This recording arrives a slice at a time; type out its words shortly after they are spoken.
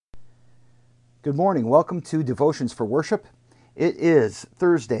Good morning. Welcome to Devotions for Worship. It is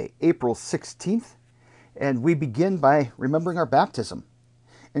Thursday, April 16th, and we begin by remembering our baptism.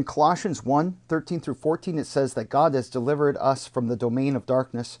 In Colossians 1:13 through 14, it says that God has delivered us from the domain of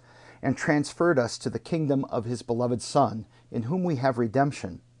darkness and transferred us to the kingdom of His beloved Son, in whom we have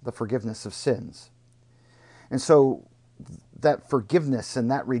redemption, the forgiveness of sins. And so that forgiveness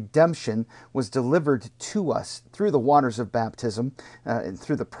and that redemption was delivered to us through the waters of baptism and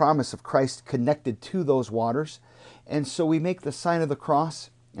through the promise of Christ connected to those waters. And so we make the sign of the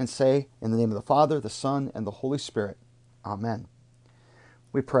cross and say, in the name of the Father, the Son, and the Holy Spirit, Amen.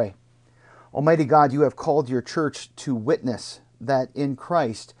 We pray. Almighty God, you have called your church to witness that in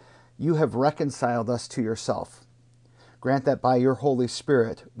Christ you have reconciled us to yourself. Grant that by your Holy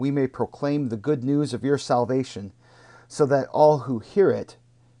Spirit we may proclaim the good news of your salvation, so that all who hear it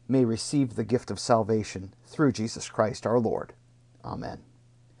may receive the gift of salvation through Jesus Christ our Lord. Amen.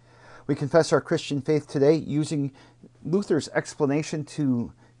 We confess our Christian faith today using Luther's explanation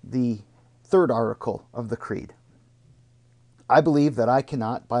to the third article of the Creed. I believe that I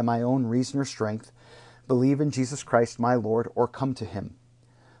cannot, by my own reason or strength, believe in Jesus Christ my Lord or come to him,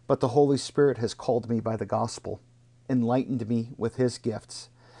 but the Holy Spirit has called me by the gospel, enlightened me with his gifts,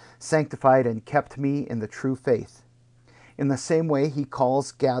 sanctified and kept me in the true faith. In the same way, he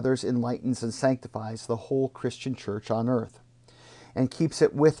calls, gathers, enlightens, and sanctifies the whole Christian church on earth, and keeps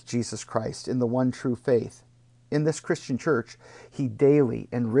it with Jesus Christ in the one true faith. In this Christian church, he daily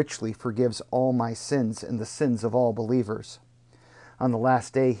and richly forgives all my sins and the sins of all believers. On the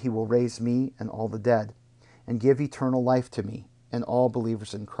last day, he will raise me and all the dead, and give eternal life to me and all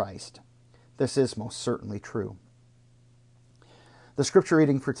believers in Christ. This is most certainly true. The scripture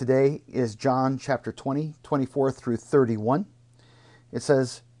reading for today is John chapter 20, 24 through 31. It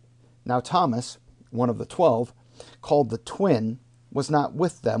says, Now Thomas, one of the 12, called the twin, was not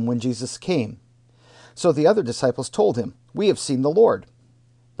with them when Jesus came. So the other disciples told him, We have seen the Lord.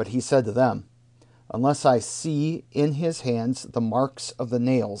 But he said to them, Unless I see in his hands the marks of the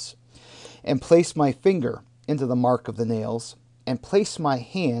nails, and place my finger into the mark of the nails, and place my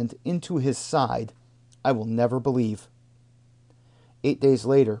hand into his side, I will never believe. 8 days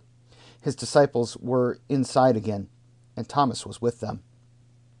later, his disciples were inside again, and Thomas was with them.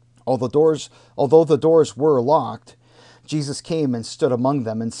 Although the doors were locked, Jesus came and stood among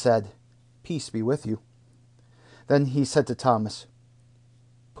them and said, Peace be with you. Then he said to Thomas,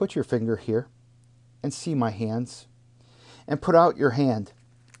 Put your finger here and see my hands, and put out your hand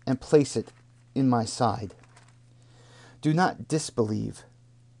and place it in my side. Do not disbelieve,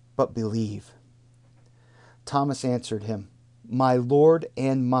 but believe. Thomas answered him, My Lord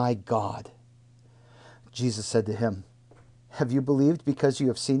and my God. Jesus said to him, Have you believed because you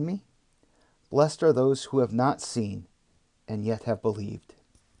have seen me? Blessed are those who have not seen and yet have believed.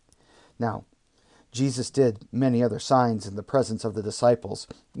 Now, Jesus did many other signs in the presence of the disciples,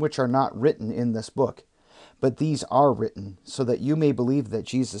 which are not written in this book, but these are written so that you may believe that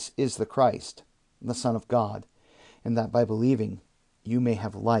Jesus is the Christ, the Son of God, and that by believing you may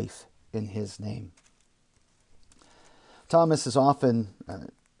have life in his name. Thomas is often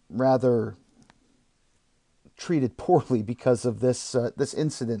rather treated poorly because of this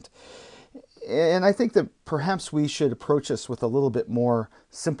incident. And I think that perhaps we should approach this with a little bit more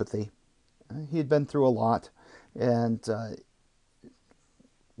sympathy. He had been through a lot, and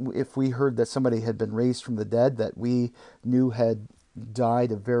if we heard that somebody had been raised from the dead that we knew had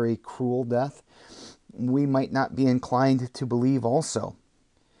died a very cruel death, we might not be inclined to believe also.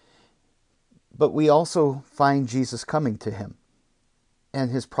 But we also find Jesus coming to him,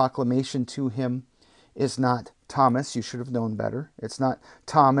 and his proclamation to him is not, Thomas, you should have known better. It's not,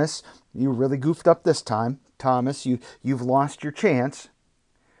 Thomas, you really goofed up this time. Thomas, you've lost your chance.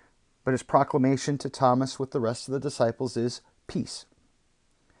 But his proclamation to Thomas with the rest of the disciples is peace.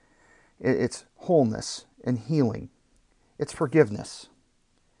 It's wholeness and healing. It's forgiveness.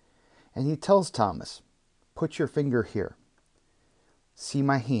 And he tells Thomas, put your finger here. See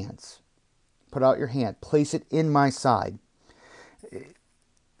my hands. Put out your hand. Place it in my side.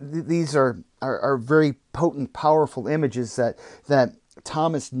 These are very potent, powerful images that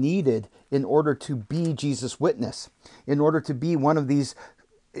Thomas needed in order to be Jesus' witness, in order to be one of these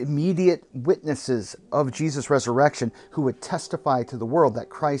immediate witnesses of Jesus' resurrection who would testify to the world that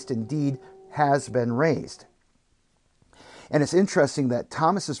Christ indeed has been raised. And it's interesting that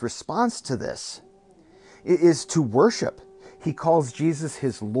Thomas's response to this is to worship. He calls Jesus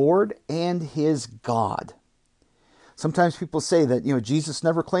his Lord and his God. Sometimes people say that, Jesus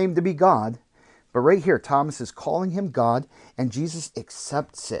never claimed to be God, but right here, Thomas is calling him God, and Jesus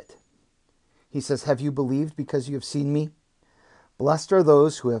accepts it. He says, have you believed because you have seen me? Blessed are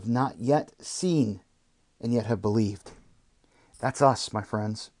those who have not yet seen and yet have believed. That's us, my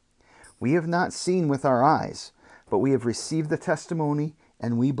friends. We have not seen with our eyes, but we have received the testimony,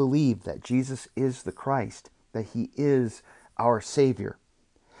 and we believe that Jesus is the Christ, that he is our Savior.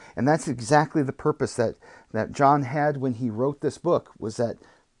 And that's exactly the purpose that John had when he wrote this book, was that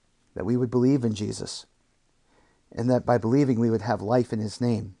we would believe in Jesus, and that by believing we would have life in his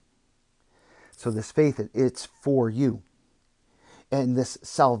name. So this faith, it's for you. And this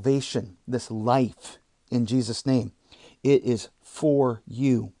salvation, this life in Jesus' name, it is for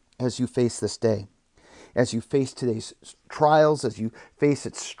you as you face this day, as you face today's trials, as you face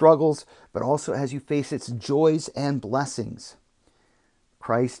its struggles, but also as you face its joys and blessings.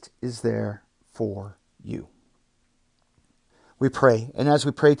 Christ is there for you. We pray, and as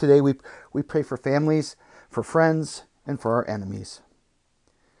we pray today, we pray for families, for friends, and for our enemies.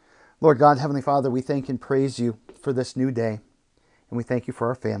 Lord God, Heavenly Father, we thank and praise you for this new day, and we thank you for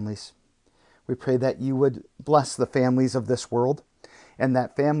our families. We pray that you would bless the families of this world, and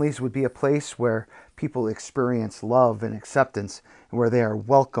that families would be a place where people experience love and acceptance, and where they are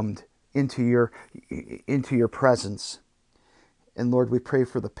welcomed into your presence. And Lord, we pray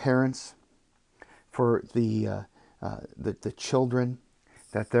for the parents, for the children,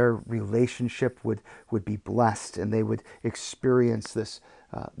 that their relationship would be blessed, and they would experience this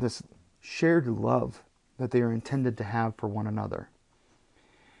shared love that they are intended to have for one another.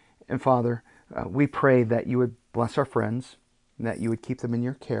 And Father, we pray that you would bless our friends, and that you would keep them in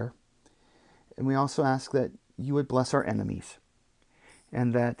your care. And we also ask that you would bless our enemies,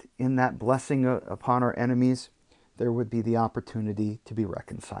 and that in that blessing upon our enemies, there would be the opportunity to be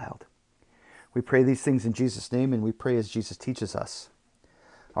reconciled. We pray these things in Jesus' name, and we pray as Jesus teaches us.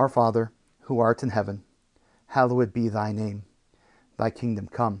 Our Father, who art in heaven, hallowed be thy name. Thy kingdom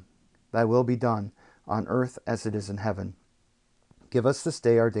come, thy will be done, on earth as it is in heaven. Give us this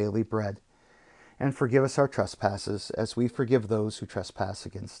day our daily bread, and forgive us our trespasses, as we forgive those who trespass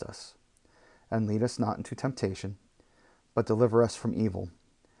against us. And lead us not into temptation, but deliver us from evil.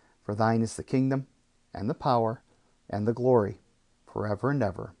 For thine is the kingdom, and the power, and the glory, forever and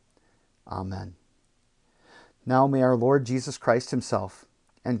ever. Amen. Now may our Lord Jesus Christ himself,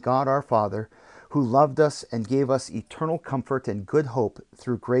 and God our Father, who loved us and gave us eternal comfort and good hope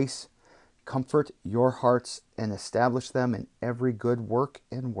through grace, comfort your hearts and establish them in every good work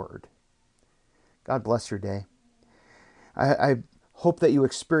and word. God bless your day. I hope that you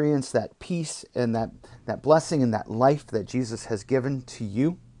experience that peace and that blessing and that life that Jesus has given to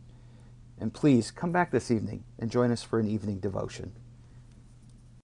you. And please come back this evening and join us for an evening devotion.